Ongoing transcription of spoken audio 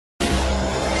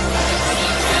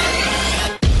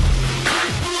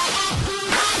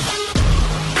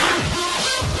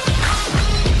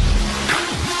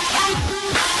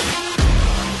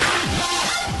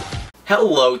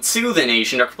Hello to the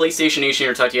nation, DrPlaystationNation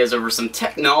here to talk to you guys over some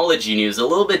technology news, a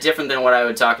little bit different than what I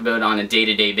would talk about on a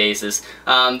day-to-day basis.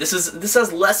 This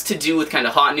has less to do with kind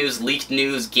of hot news, leaked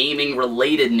news,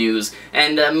 gaming-related news,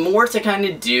 and more to kind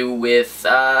of do with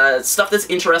stuff that's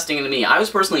interesting to me. I was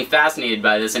personally fascinated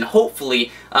by this, and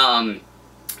hopefully,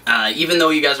 even though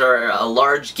you guys are a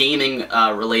large gaming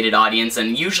related audience,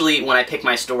 and usually when I pick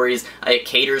my stories it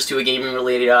caters to a gaming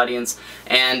related audience,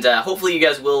 and hopefully you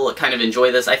guys will kind of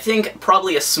enjoy this. I think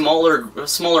probably a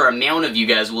smaller amount of you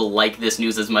guys will like this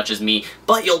news as much as me,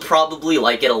 but you'll probably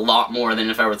like it a lot more than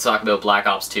if I were to talk about Black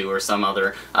Ops 2 or some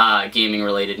other gaming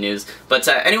related news. But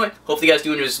anyway, hopefully you guys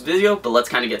do enjoy this video, but let's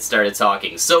kind of get started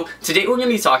talking. So today we're going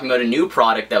to be talking about a new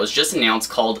product that was just announced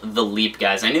called the Leap,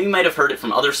 guys. I know you might have heard it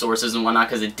from other sources and whatnot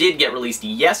because it did get released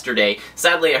yesterday.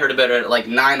 Sadly, I heard about it at like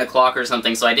 9 o'clock or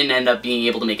something, so I didn't end up being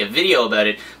able to make a video about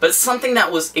it, but it's something that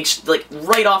was, like,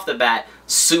 right off the bat,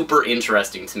 super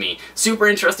interesting to me. Super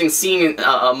interesting seeing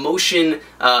a motion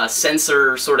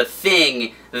sensor sort of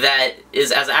thing that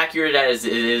is as accurate as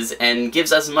it is and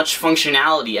gives as much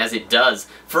functionality as it does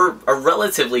for a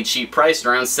relatively cheap price,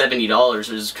 around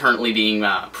 $70 is currently being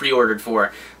pre-ordered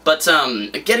for. But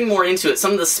getting more into it,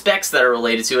 some of the specs that are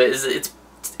related to it is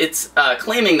it's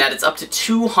claiming that it's up to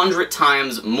 200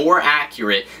 times more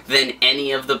accurate than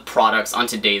any of the products on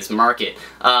today's market.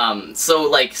 So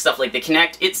like stuff like the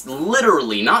KINECT, it's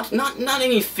literally not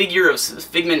any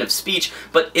figment of speech,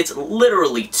 but it's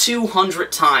literally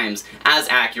 200 times as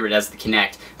accurate as the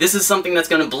KINECT. This is something that's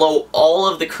going to blow all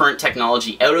of the current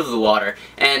technology out of the water,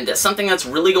 and something that's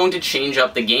really going to change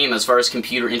up the game as far as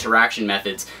computer interaction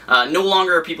methods. No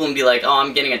longer are people going to be like, oh,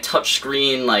 I'm getting a touch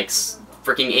screen like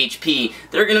freaking HP.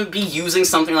 They're going to be using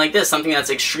something like this, something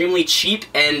that's extremely cheap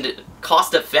and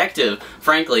cost-effective,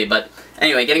 frankly. But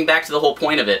anyway, getting back to the whole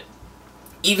point of it.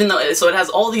 Even though, so it has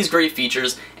all these great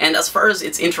features, and as far as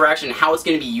its interaction, how it's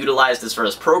going to be utilized as far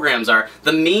as programs are,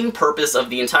 the main purpose of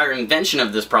the entire invention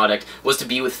of this product was to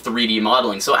be with 3D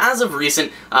modeling. So as of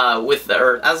recent,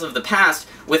 as of the past,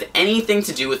 with anything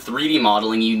to do with 3D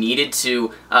modeling, you needed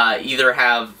to either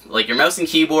have like your mouse and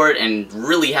keyboard and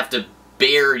really have to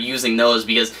bear using those,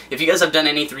 because if you guys have done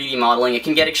any 3D modeling, it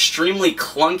can get extremely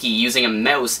clunky using a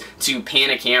mouse to pan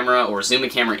a camera or zoom a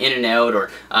camera in and out or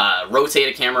rotate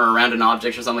a camera around an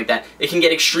object or something like that. It can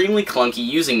get extremely clunky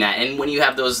using that, and when you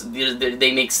have those,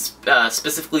 they make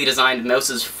specifically designed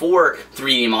mouses for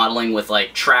 3D modeling with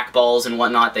like trackballs and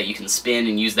whatnot that you can spin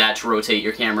and use that to rotate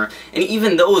your camera. And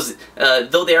even those,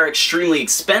 though they are extremely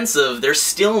expensive, they're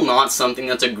still not something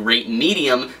that's a great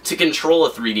medium to control a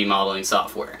 3D modeling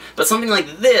software. But something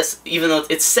like this, even though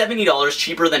it's $70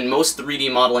 cheaper than most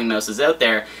 3D modeling mouses out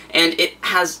there, and it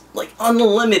has like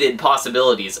unlimited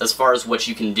possibilities as far as what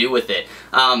you can do with it.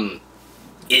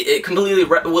 It completely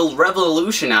will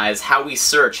revolutionize how we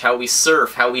search, how we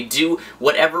surf, how we do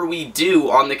whatever we do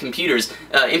on the computers.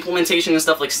 Implementation and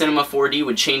stuff like Cinema 4D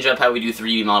would change up how we do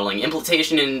 3D modeling.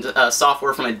 Implementation in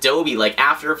software from Adobe, like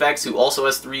After Effects, who also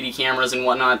has 3D cameras and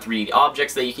whatnot, 3D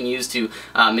objects that you can use to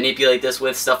manipulate this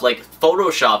with. Stuff like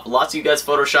Photoshop. Lots of you guys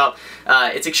Photoshop.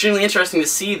 It's extremely interesting to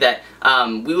see that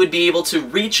we would be able to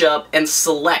reach up and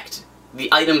select the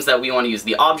items that we want to use,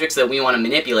 the objects that we want to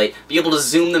manipulate, be able to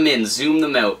zoom them in, zoom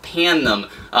them out, pan them,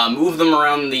 move them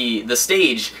around the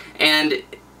stage, and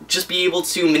just be able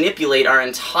to manipulate our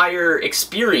entire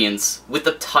experience with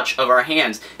the touch of our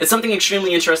hands. It's something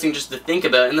extremely interesting just to think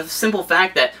about, and the simple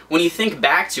fact that when you think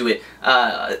back to it,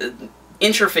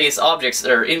 interface objects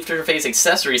or interface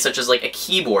accessories such as like a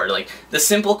keyboard, like the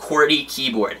simple QWERTY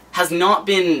keyboard, has not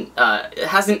been,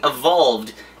 hasn't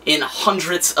evolved in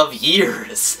hundreds of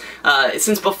years.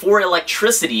 Since before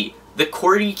electricity, the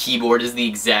QWERTY keyboard is the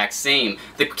exact same.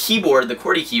 The keyboard, the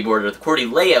QWERTY keyboard, or the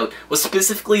QWERTY layout, was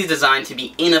specifically designed to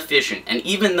be inefficient. And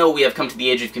even though we have come to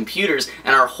the age of computers,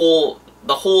 and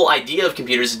the whole idea of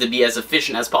computers is to be as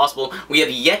efficient as possible, we have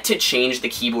yet to change the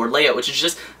keyboard layout, which is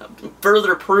just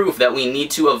further proof that we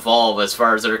need to evolve as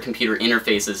far as our computer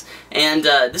interfaces. And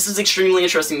this is extremely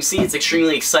interesting to see. It's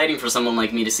extremely exciting for someone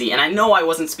like me to see. And I know I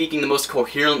wasn't speaking the most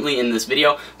coherently in this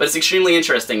video, but it's extremely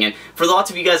interesting. And for lots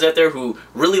of you guys out there who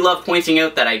really love pointing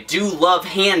out that I do love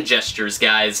hand gestures,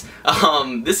 guys,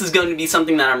 this is going to be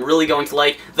something that I'm really going to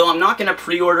like. Though I'm not going to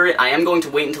pre-order it, I am going to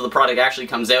wait until the product actually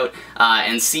comes out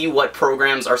and see what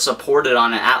programs are supported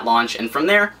on it at launch, and from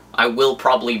there, I will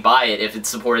probably buy it if it's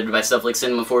supported by stuff like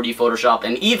Cinema 4D, Photoshop,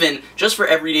 and even just for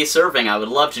everyday surfing, I would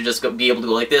love to just be able to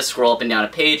go like this, scroll up and down a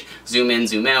page, zoom in,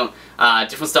 zoom out,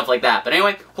 different stuff like that. But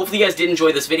anyway, hopefully you guys did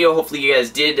enjoy this video. Hopefully you guys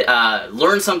did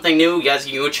learn something new. You guys,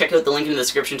 you can go check out the link in the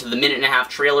description to the 1.5-minute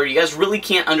trailer. You guys really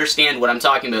can't understand what I'm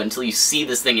talking about until you see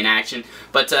this thing in action.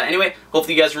 But anyway,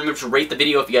 hopefully you guys remember to rate the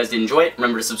video if you guys did enjoy it.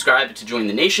 Remember to subscribe to join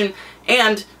the nation.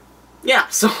 And yeah,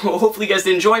 so hopefully you guys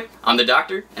did enjoy. I'm the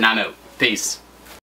Doctor, and I'm out. Peace.